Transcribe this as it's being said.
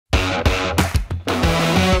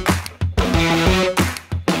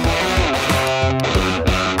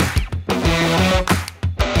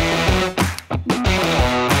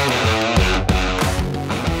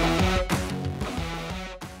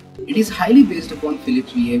It is highly based upon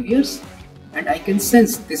Philip's behaviors, and I can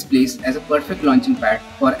sense this place as a perfect launching pad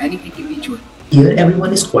for any individual. Here,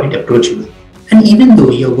 everyone is quite approachable. And even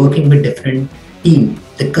though you're working with different teams,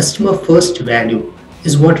 the customer first value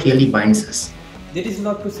is what really binds us. There is a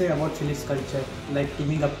lot to say about Philip's culture, like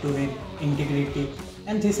teaming up to win, integrity,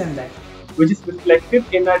 and this and that, which is reflected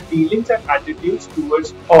in our dealings and attitudes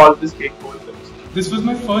towards all the stakeholders. This was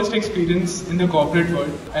my first experience in the corporate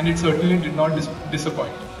world, and it certainly did not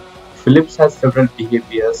disappoint. Philips has several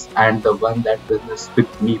behaviors, and the one that resonates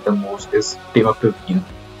with me the most is team up to win.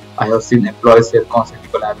 I have seen employees here constantly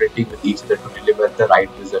collaborating with each other to deliver the right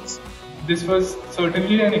results. This was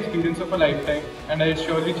certainly an experience of a lifetime, and I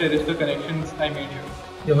surely cherish the connections I made here.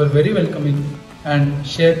 They were very welcoming and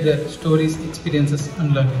shared their stories, experiences,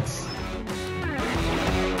 and learnings.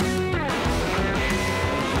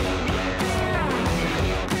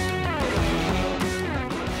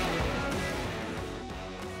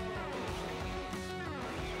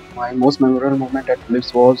 My most memorable moment at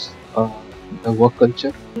Philips was the work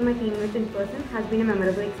culture. Meeting my teammates in person has been a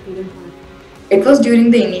memorable experience for me. It was during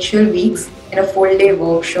the initial weeks in a full-day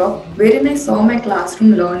workshop wherein I saw my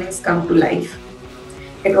classroom learnings come to life.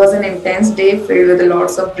 It was an intense day filled with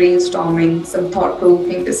lots of brainstorming, some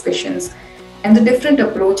thought-provoking discussions, and the different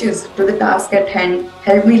approaches to the task at hand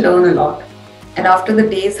helped me learn a lot. And after the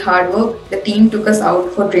day's hard work, the team took us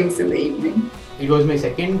out for drinks in the evening. It was my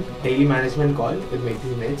second daily management call with my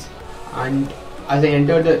teammates, and as I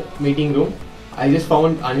entered the meeting room, I just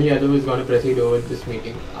found Anil Yadav was going to proceed over this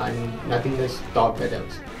meeting, and nothing has stopped with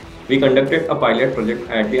us. We conducted a pilot project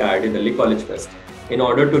at the IIT Delhi College Fest. In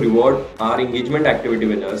order to reward our engagement activity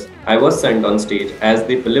winners, I was sent on stage as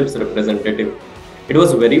the Philips representative. It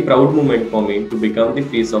was a very proud moment for me to become the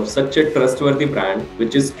face of such a trustworthy brand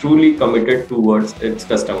which is truly committed towards its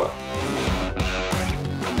customer.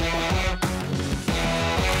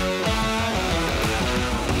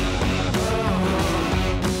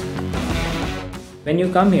 When you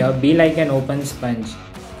come here, be like an open sponge.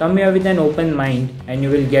 Come here with an open mind and you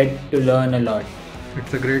will get to learn a lot.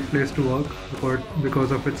 It's a great place to work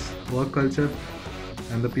because of its work culture,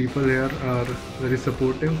 and the people here are very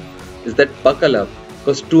supportive. Is that buckle up,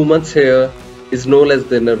 because 2 months here is no less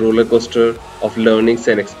than a roller coaster of learnings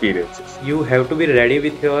and experiences. You have to be ready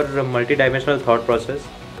with your multidimensional thought process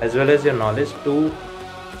as well as your knowledge to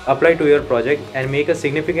apply to your project and make a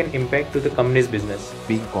significant impact to the company's business.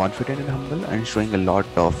 Being confident and humble and showing a lot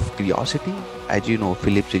of curiosity. As you know,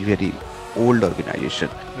 Philips is a very old organization.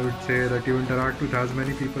 I would say that you interact with as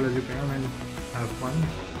many people as you can and have fun.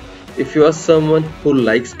 If you are someone who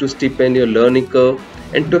likes to steepen your learning curve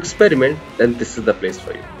and to experiment, then this is the place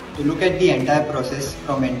for you. To look at the entire process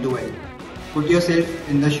from end to end. Put yourself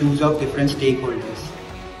in the shoes of different stakeholders.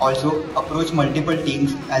 Also, approach multiple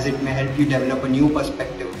teams as it may help you develop a new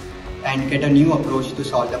perspective and get a new approach to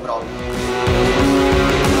solve the problem.